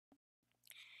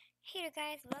Hey there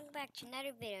guys, welcome back to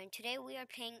another video, and today we are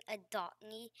playing Adopt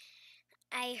Me.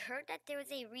 I heard that there was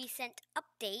a recent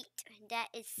update that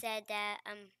it said that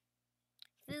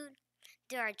food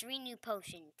there are 3 new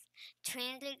potions.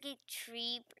 Translated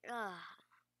tree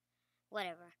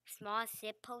whatever. Small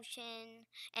sip potion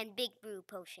and big brew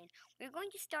potion. We're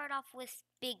going to start off with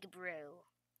big brew.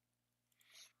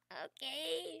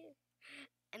 Okay.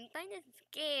 I'm kinda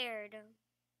scared.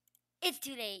 It's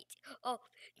too late. Oh,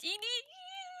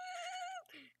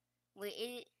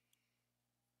 wait,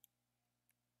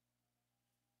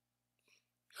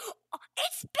 oh,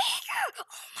 it's bigger! Oh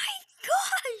my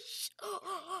gosh!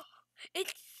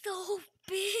 It's so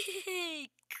big!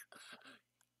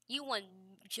 You won,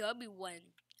 chubby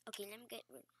one. Okay, let me get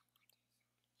rid.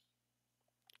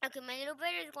 Okay, my little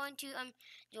brother is going to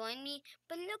join me,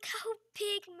 but look how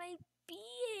big my bee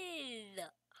is.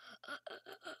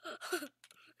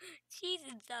 She's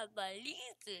inside my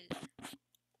leases.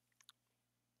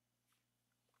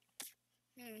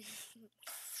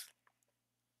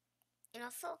 And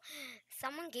also,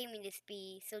 someone gave me this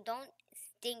bee, so don't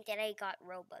think that I got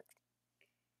Robux.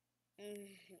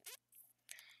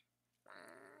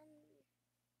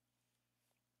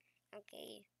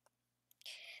 Okay.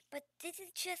 But this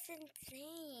is just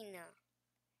insane.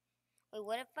 Wait,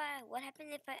 what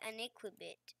happens if I unequip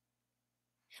it?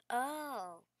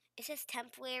 Oh, it says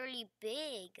temporarily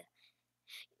big.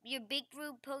 Your big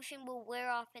brew potion will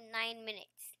wear off in 9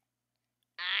 minutes.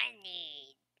 I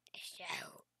need a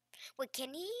show. Wait,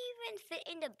 can he even fit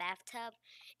in the bathtub?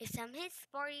 If some of his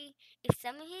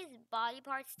body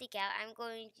parts stick out, I'm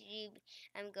going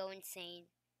insane.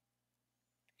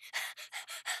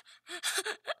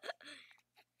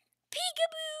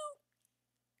 Peekaboo!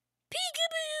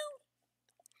 Peekaboo!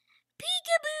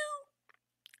 Peekaboo!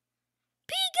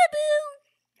 Peekaboo!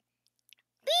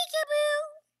 Peekaboo!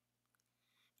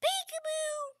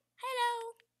 Peekaboo!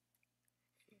 Hello!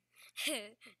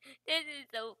 This is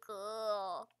so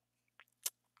cool.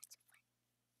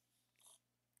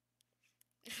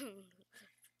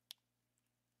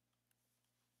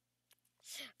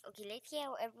 Okay, let's see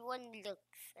how everyone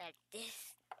looks at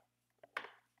this.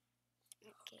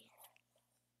 Okay.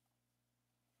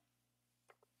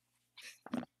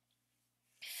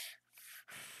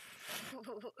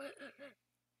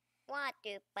 What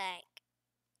the fuck?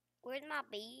 Where's my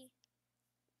bee?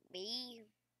 Bee.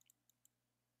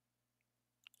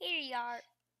 Here you are. 8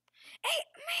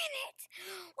 minutes!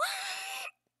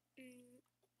 What?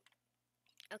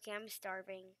 Okay, I'm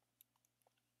starving.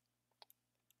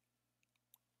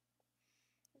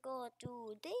 Go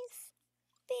to this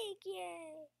big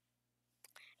yeah.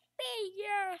 Big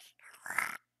yeah.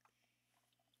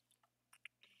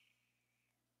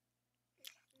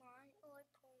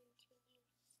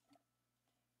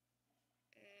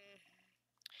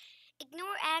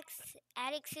 Ignore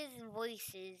Addix's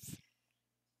voices.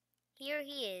 Here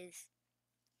he is.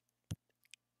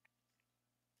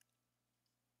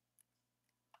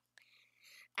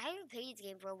 I haven't played this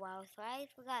game for a while, so I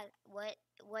forgot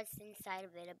what's inside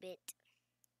of it a bit.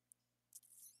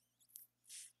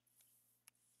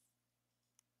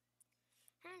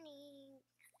 Honey.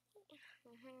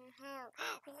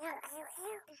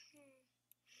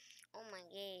 Oh my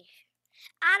gosh.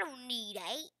 I don't need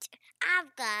 8.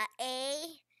 I've got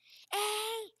a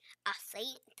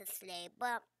seat to sleep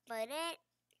up for it.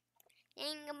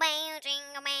 Jingle bell,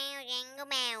 jingle bell, jingle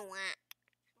bell.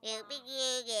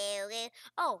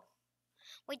 Oh,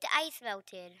 wait, the ice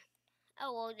melted.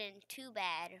 Oh, well then, too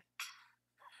bad.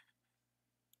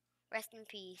 Rest in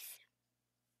peace.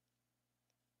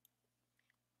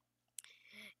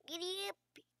 Giddy up,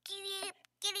 giddy up,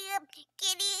 giddy up,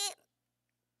 giddy up.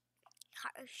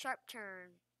 Sharp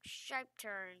turn, sharp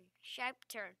turn, sharp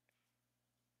turn.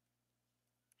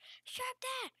 Sharp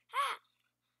that! Ah!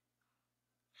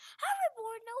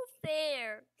 Hoverboard, no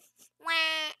fair.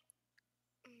 Wah.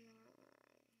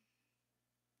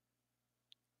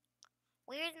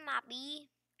 Where's my bee?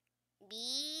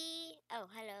 Bee? Oh,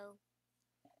 hello.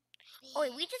 Oh,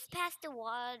 wait, we just passed the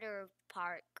water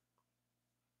park.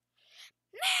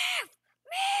 Move!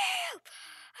 Move!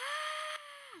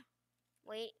 Ah!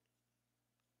 Wait.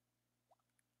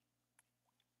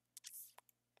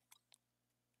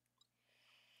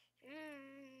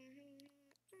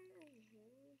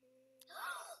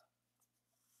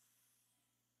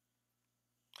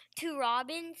 Two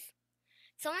robins?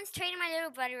 Someone's trading my little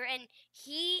brother, and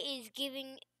he is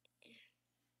giving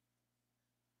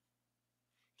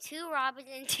 2 robins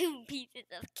and 2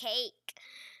 pieces of cake.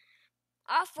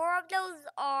 All 4 of those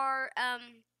are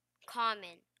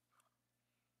common.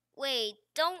 Wait,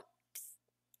 don't.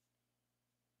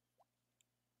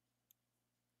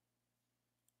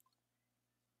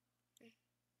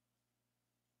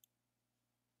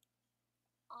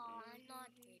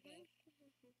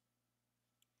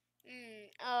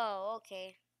 Oh,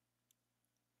 okay.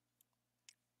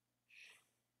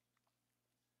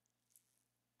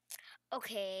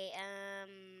 Okay,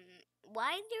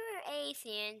 why is there a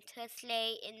Santa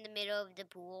sleigh in the middle of the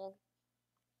pool?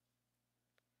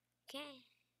 Okay.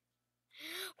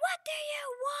 What do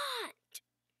you want?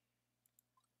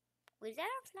 Was that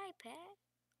a fly pet?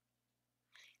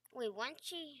 Wait, once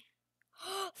she...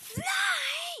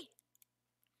 Fly!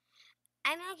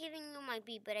 I'm not giving you my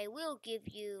bee, but I will give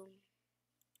you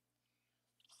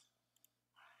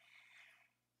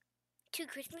 2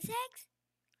 Christmas eggs?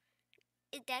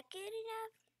 Is that good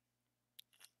enough?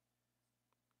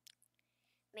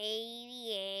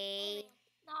 Maybe a...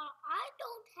 No, I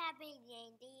don't have a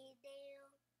reindeer there.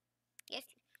 Yes.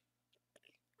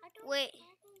 I don't Wait.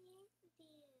 have a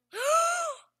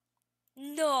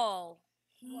reindeer. No.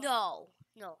 What? No.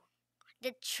 No.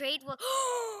 The trade will...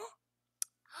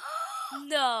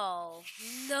 No.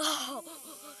 No.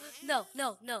 No,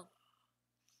 no, no.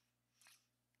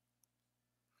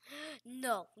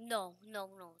 No, no, no,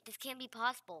 no. This can't be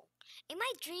possible. Am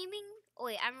I dreaming? Oh,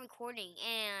 wait, I'm recording,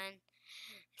 and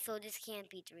so this can't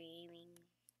be dreaming.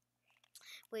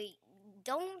 Wait,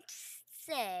 don't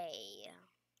say.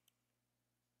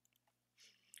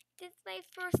 This is my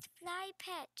first fly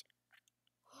pet.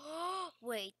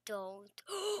 Wait, don't.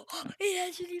 It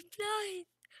actually flies.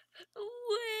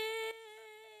 Way.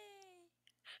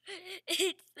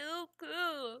 It's so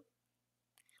cool.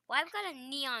 Well, I've got a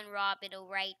neon robin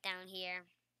right down here.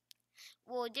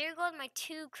 Well, there goes my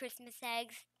 2 Christmas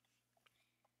eggs.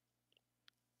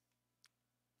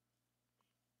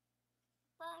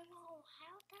 But no,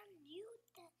 how come you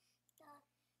the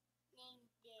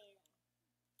reindeer?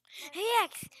 Hey,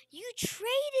 X, you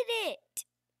traded it.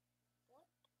 What?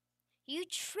 You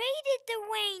traded the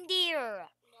reindeer.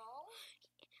 No.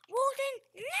 Well, then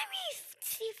let me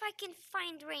see if I can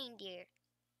find reindeer.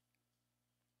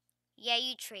 Yeah,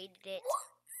 you traded it. What?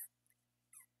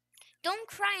 Don't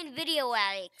cry in video,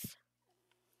 Alex.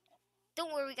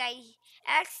 Don't worry, guys.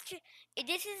 Alex,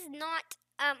 this is not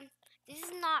this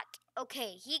is not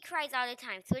okay. He cries all the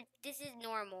time, so this is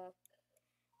normal.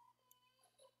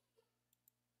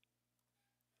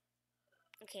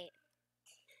 Okay.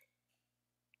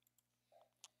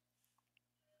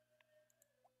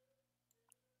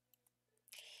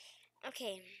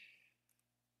 Okay.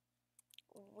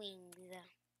 Wings.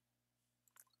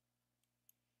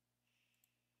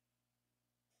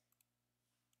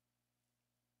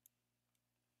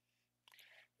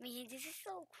 Man, this is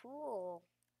so cool.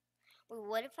 Wait,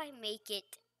 what if I make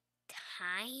it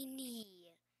tiny?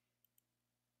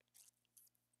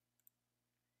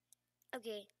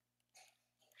 Okay.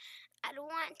 I don't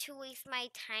want to waste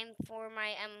my time for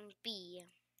my bee.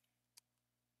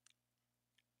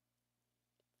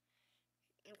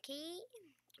 Okay.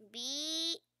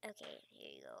 Bee. Okay,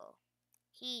 here you go.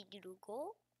 Here you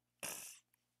go.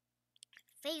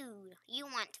 Food. You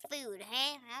want food,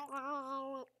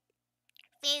 huh?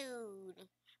 Food.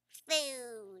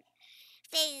 Food.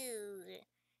 Food.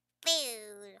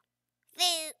 Food.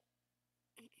 Food.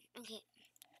 Okay.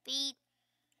 Feed.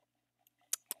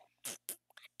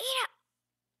 Eat up.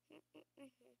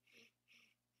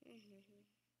 Eat.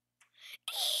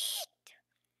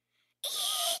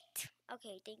 Eat.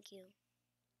 Okay, thank you.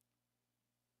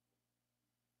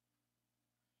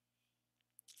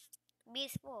 Bee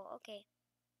is full. Okay.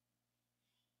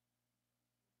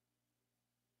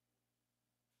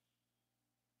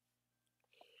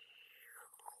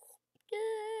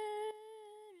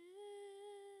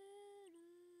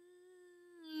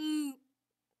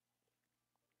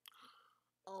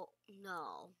 Oh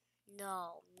no.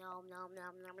 No, no, no,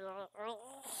 no, no, no.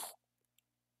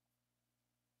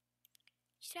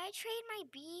 Should I trade my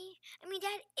bee? I mean,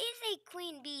 that is a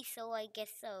queen bee, so I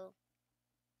guess so.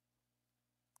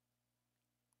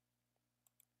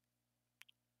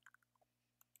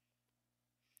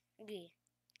 Bee.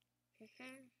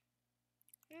 Mhm.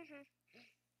 Mhm.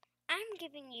 I'm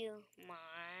giving you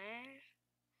my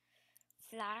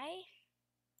fly.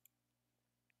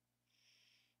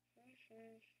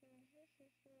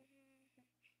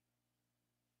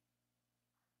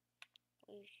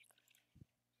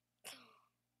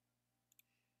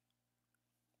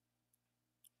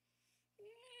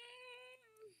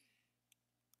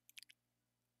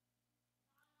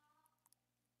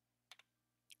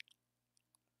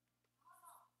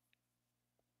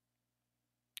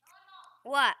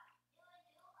 What?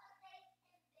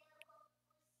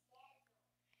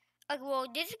 Okay, well,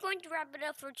 this is going to wrap it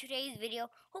up for today's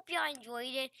video. Hope y'all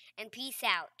enjoyed it, and peace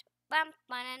out. Bum,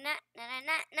 ba na na na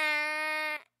na na.